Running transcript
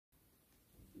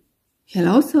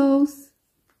Hello souls,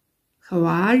 how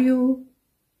are you?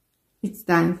 It's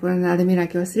time for another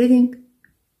miraculous reading.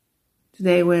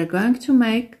 Today we're going to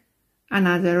make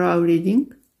another raw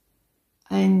reading,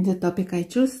 and the topic I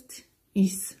chose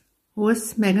is: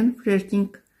 was Meghan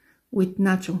flirting with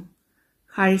Nacho,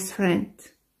 Harry's friend?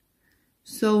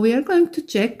 So we are going to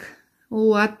check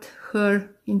what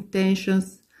her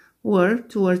intentions were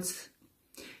towards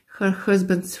her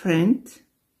husband's friend,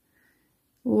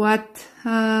 what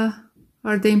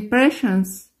are the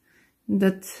impressions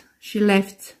that she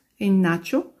left in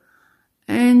Nacho,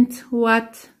 and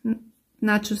what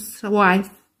Nacho's wife,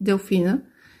 Delphina,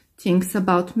 thinks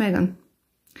about Meghan.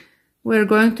 We're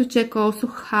going to check also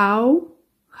how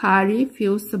Harry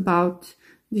feels about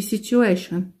the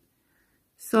situation.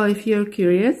 So if you're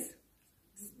curious,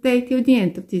 stay till the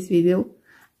end of this video,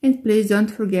 and please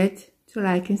don't forget to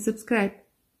like and subscribe.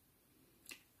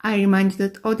 I remind you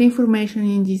that all the information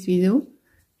in this video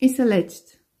is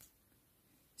alleged.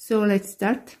 So let's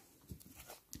start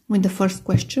with the first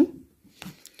question,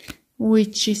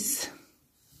 which is: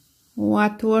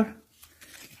 what were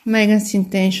Meghan's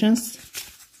intentions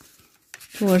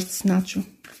towards Nacho?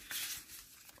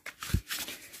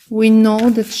 We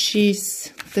know that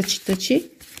she's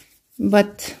touchy,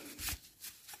 but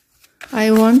I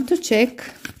want to check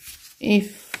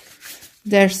if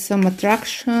there's some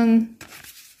attraction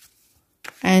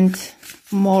and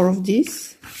more of this.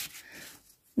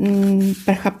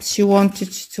 Perhaps she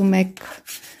wanted to make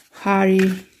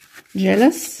Harry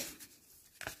jealous,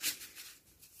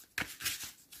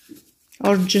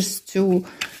 or just to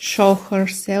show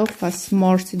herself as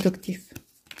more seductive.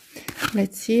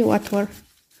 Let's see what were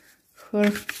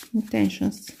her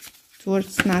intentions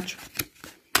towards Nacho.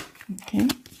 Okay,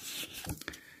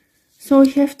 so we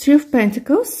have Three of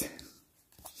Pentacles,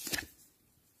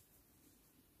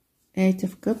 Eight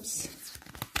of Cups,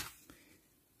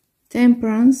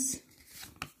 Temperance,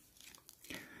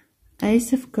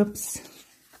 Ace of Cups,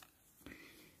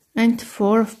 and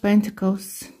Four of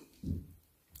Pentacles.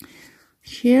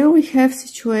 Here we have a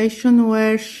situation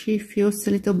where she feels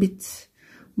a little bit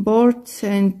bored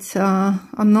and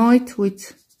annoyed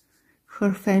with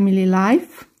her family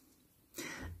life,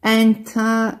 and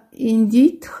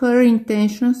indeed her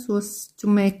intentions was to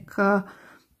make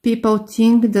people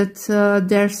think that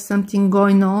there's something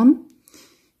going on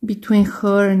between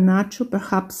her and Nacho,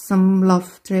 perhaps some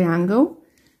love triangle.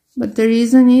 But the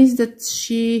reason is that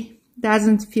she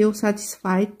doesn't feel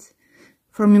satisfied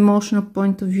from emotional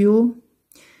point of view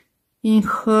in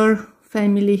her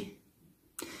family.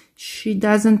 She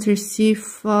doesn't receive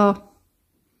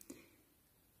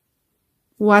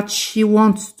what she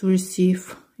wants to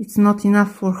receive. It's not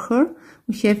enough for her.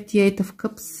 We have the Eight of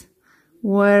Cups,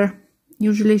 where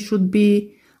usually should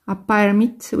be a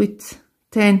pyramid with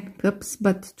 10 cups,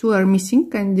 but 2 are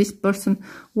missing, and this person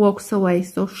walks away.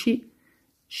 So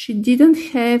she didn't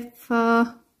have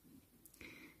the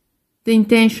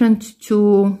intention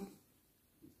to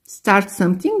start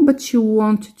something, but she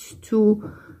wanted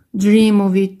to dream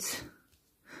of it.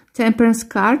 Temperance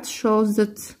card shows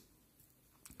that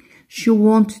she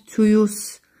wanted to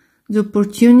use the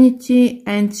opportunity,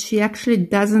 and she actually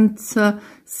doesn't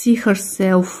see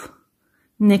herself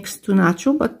next to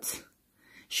Nacho, but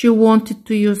she wanted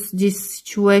to use this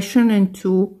situation and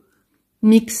to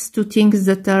mix two things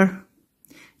that are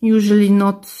usually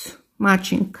not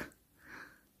matching.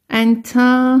 And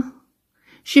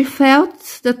she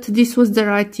felt that this was the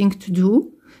right thing to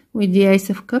do with the Ace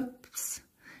of Cups.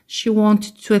 She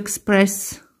wanted to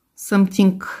express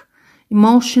something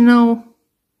emotional,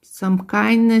 some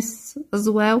kindness as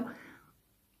well,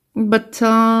 but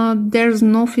there's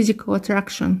no physical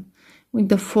attraction. With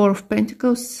the Four of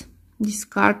Pentacles, this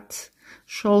card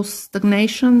shows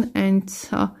stagnation and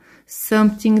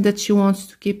something that she wants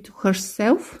to keep to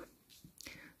herself.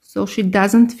 So she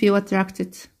doesn't feel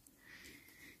attracted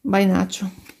by Nacho.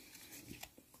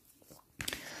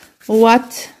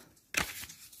 What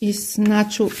is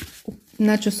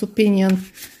Nacho's opinion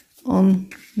on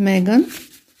Meghan?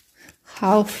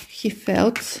 How he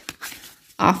felt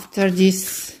after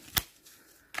this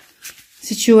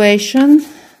situation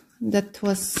that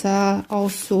was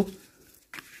also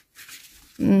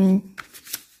being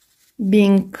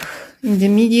in the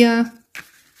media,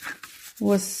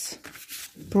 was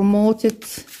promoted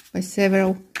by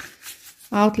several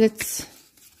outlets.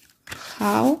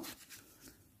 How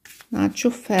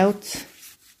Nacho felt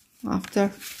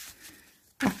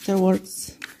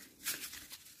afterwards.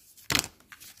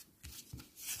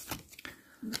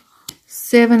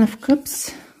 Seven of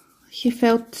Cups, he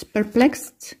felt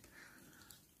perplexed,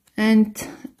 and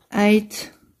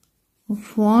Eight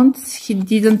of Wands, he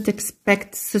didn't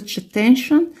expect such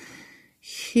attention.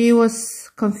 He was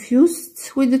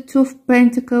confused with the Two of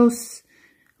Pentacles,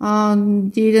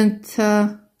 didn't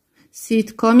see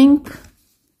it coming.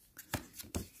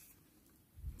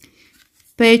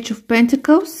 Page of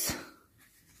Pentacles.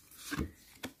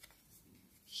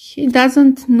 He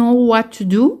doesn't know what to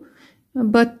do,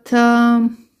 but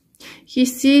he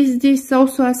sees this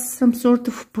also as some sort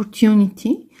of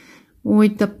opportunity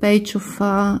with the page of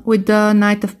with the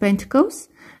Knight of Pentacles,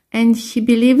 and he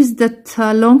believes that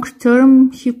long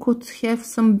term he could have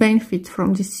some benefit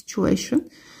from this situation.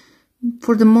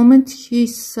 For the moment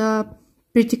he's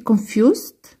pretty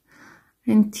confused,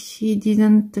 and he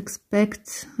didn't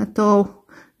expect at all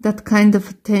that kind of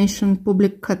attention,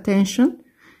 public attention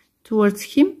towards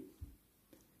him.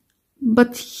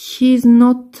 But he's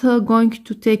not going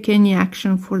to take any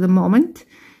action for the moment.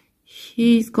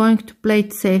 He's going to play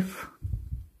it safe.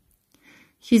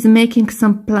 He's making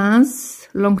some plans,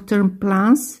 long-term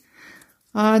plans.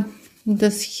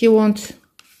 Does he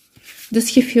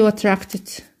feel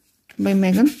attracted by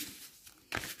Meghan?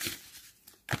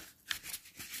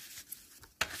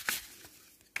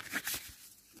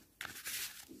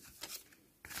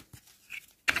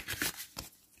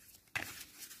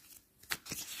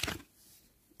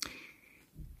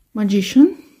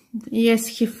 Magician. Yes,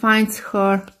 he finds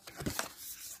her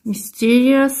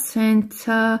mysterious, and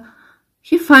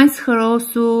he finds her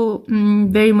also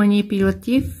very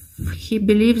manipulative. He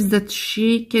believes that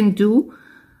she can do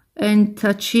and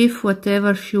achieve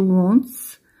whatever she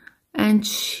wants, and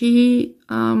she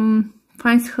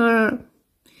finds her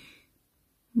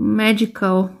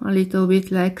magical a little bit,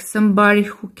 like somebody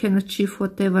who can achieve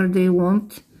whatever they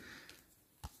want.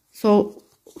 So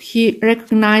he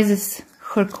recognizes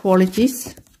her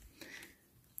qualities,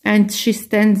 and she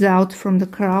stands out from the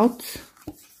crowd.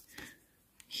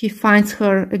 He finds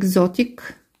her exotic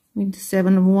with the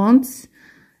Seven of Wands,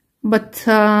 but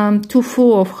too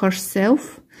full of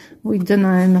herself with the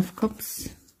Nine of Cups.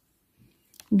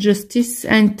 Justice,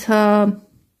 and a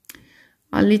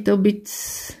little bit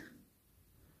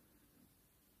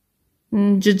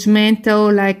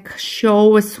judgmental, like she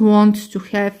always wants to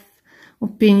have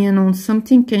opinion on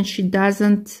something, and she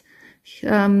doesn't.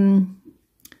 In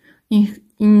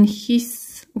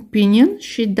his opinion,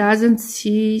 she doesn't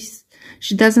see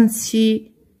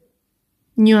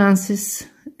nuances.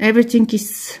 Everything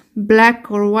is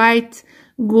black or white,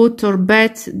 good or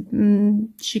bad.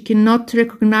 She cannot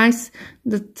recognize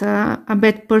that a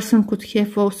bad person could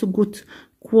have also good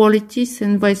qualities,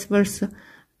 and vice versa.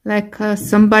 Like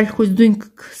somebody who's doing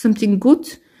something good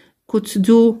could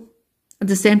do at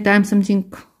the same time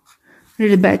something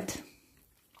really bad.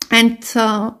 And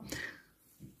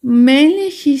mainly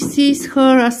he sees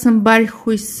her as somebody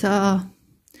who is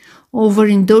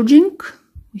overindulging.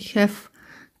 We have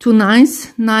two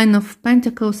nines, Nine of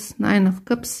Pentacles, Nine of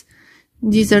Cups.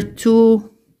 These are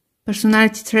two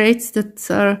personality traits that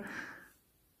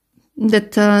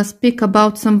speak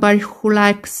about somebody who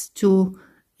likes to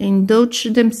indulge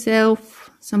themselves,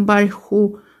 somebody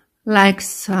who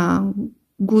likes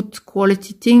good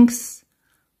quality things.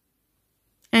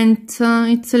 And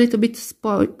it's a little bit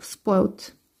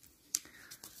spoiled.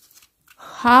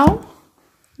 How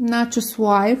Nacho's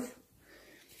wife,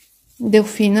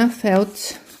 Delfina,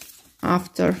 felt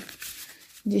after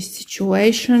this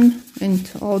situation and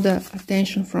all the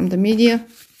attention from the media.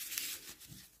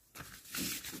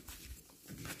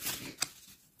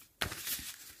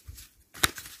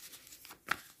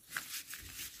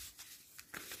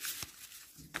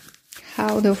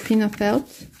 How Delfina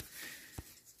felt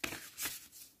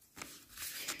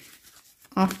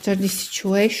after this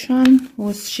situation.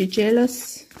 Was she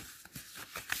jealous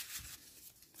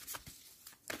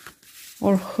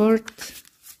or hurt?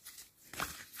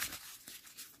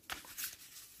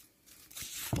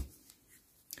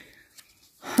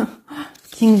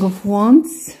 King of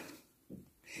Wands,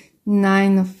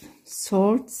 Nine of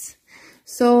Swords.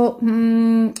 So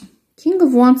King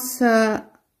of Wands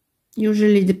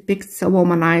usually depicts a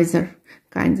womanizer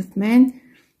kind of man,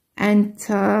 and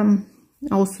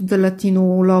also the Latino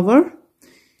lover.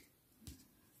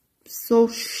 So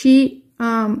she,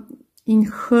 in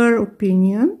her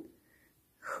opinion,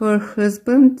 her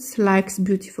husband likes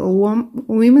beautiful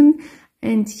women,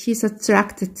 and he's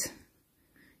attracted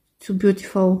to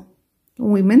beautiful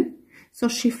women. So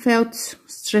she felt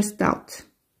stressed out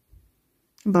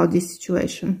about this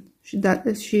situation. She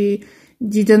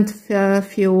didn't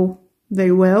feel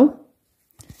very well.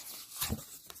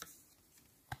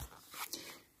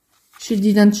 She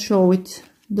didn't show it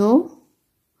though,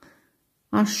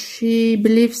 as she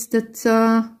believes that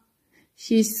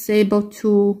she's able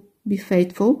to be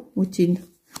faithful within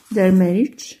their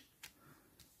marriage.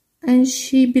 and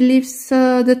she believes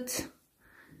that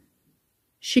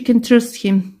she can trust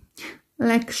him.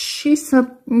 Like, she's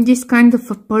this kind of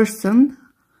a person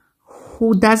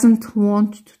who doesn't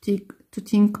want to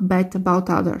think bad about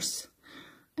others,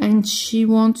 and she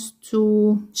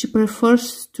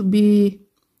prefers to be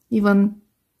even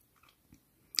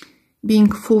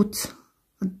being food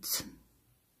at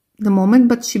the moment,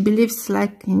 but she believes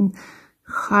like in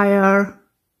higher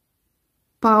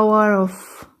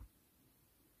powers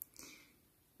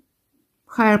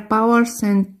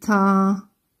and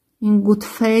in good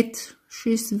faith.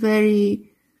 She's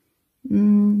very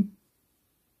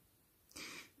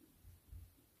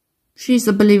she's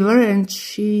a believer, and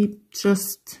she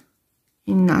trusts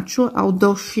in Nacho,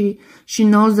 although she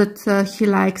knows that he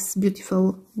likes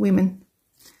beautiful women.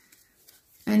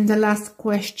 And the last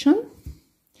question: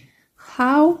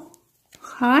 how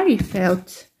Harry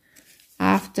felt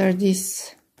after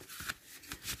this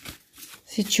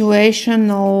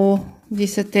situation or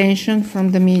this attention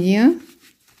from the media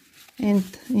and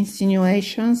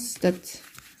insinuations that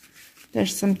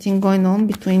there's something going on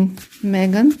between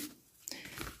Meghan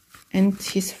and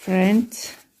his friend.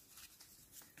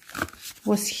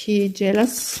 Was he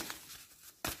jealous?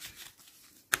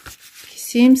 He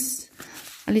seems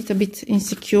a little bit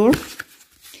insecure,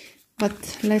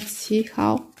 but let's see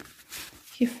how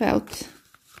he felt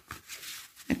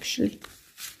actually.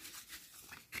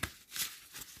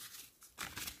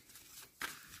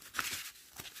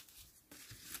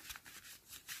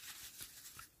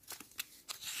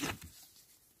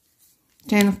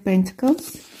 Ten of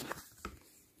Pentacles,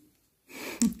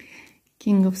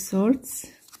 King of Swords.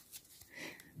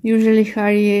 Usually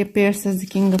Harry appears as the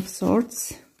King of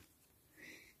Swords.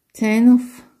 Ten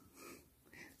of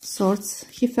Swords.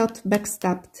 He felt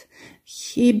backstabbed.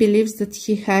 He believes that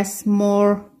he has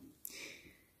more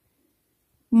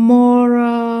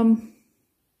money,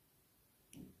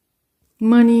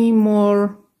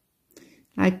 more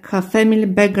like a family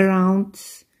background.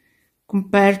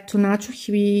 Compared to Nacho,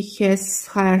 he has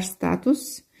higher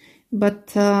status,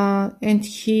 but and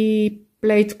he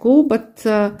played cool, but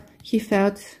he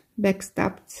felt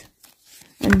backstabbed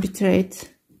and betrayed.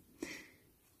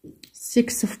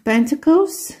 Six of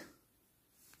Pentacles.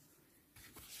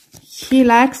 He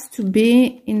likes to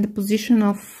be in the position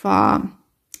of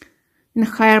in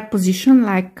a higher position,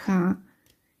 like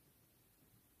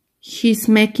he's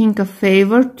making a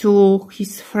favor to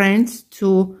his friends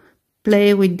to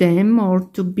play with them or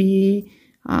to be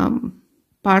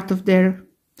part of their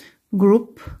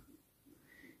group,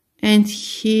 and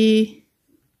he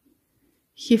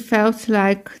felt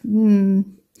like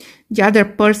the other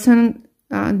person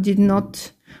did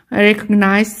not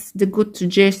recognize the good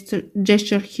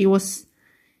gesture he was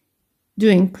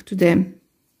doing to them.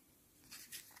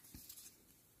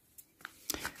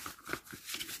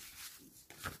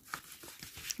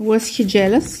 Was he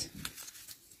jealous?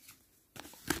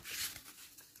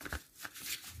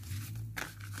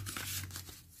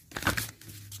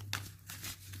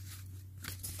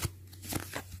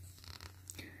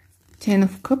 Ten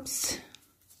of Cups.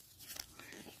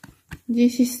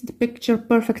 This is the picture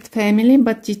perfect family,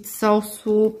 but it's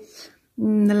also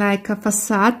like a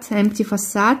facade, empty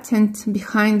facade, and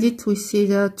behind it we see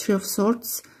the Three of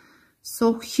Swords.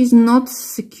 So he's not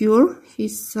secure.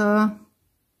 He's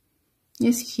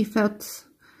yes, he felt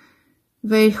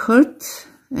very hurt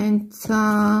and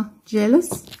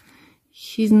jealous.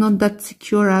 He's not that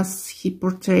secure as he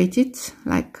portrayed it,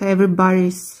 like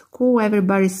everybody's cool,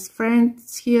 everybody's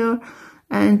friends here,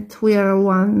 and we are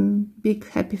one big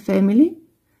happy family.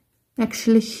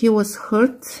 Actually, he was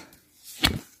hurt,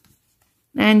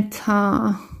 and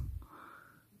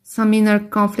some inner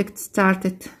conflict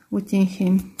started within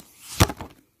him.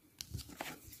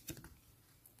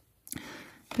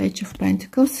 Page of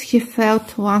Pentacles. He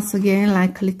felt once again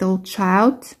like a little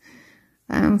child.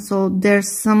 So there's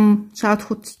some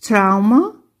childhood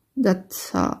trauma that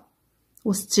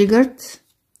was triggered,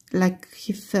 like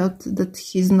he felt that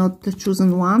he's not the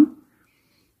chosen one.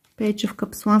 Page of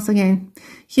Cups once again.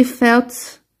 He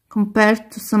felt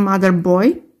compared to some other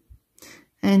boy,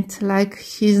 and like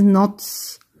he's not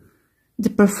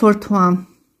the preferred one.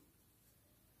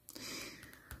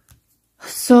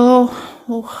 So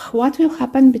what will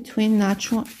happen between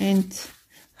Nacho and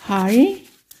Harry?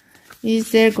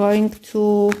 Is they're going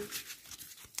to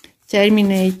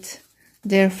terminate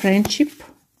their friendship,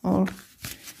 or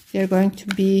they're going to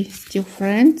be still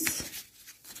friends?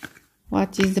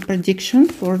 What is the prediction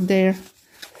for their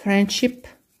friendship?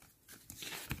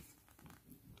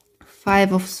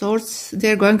 Five of Swords.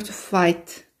 They're going to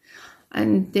fight,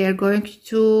 and they're going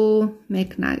to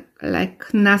make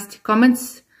like nasty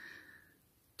comments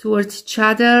towards each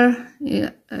other.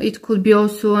 It could be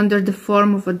also under the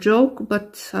form of a joke,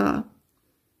 but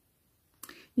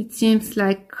it seems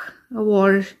like a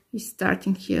war is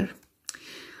starting here.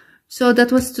 So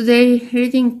that was today's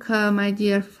reading, my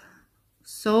dear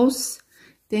souls.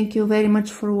 Thank you very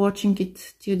much for watching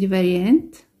it till the very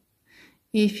end.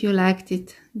 If you liked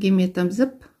it, give me a thumbs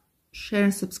up, share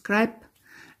and subscribe,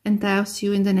 and I'll see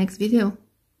you in the next video.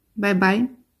 Bye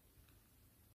bye.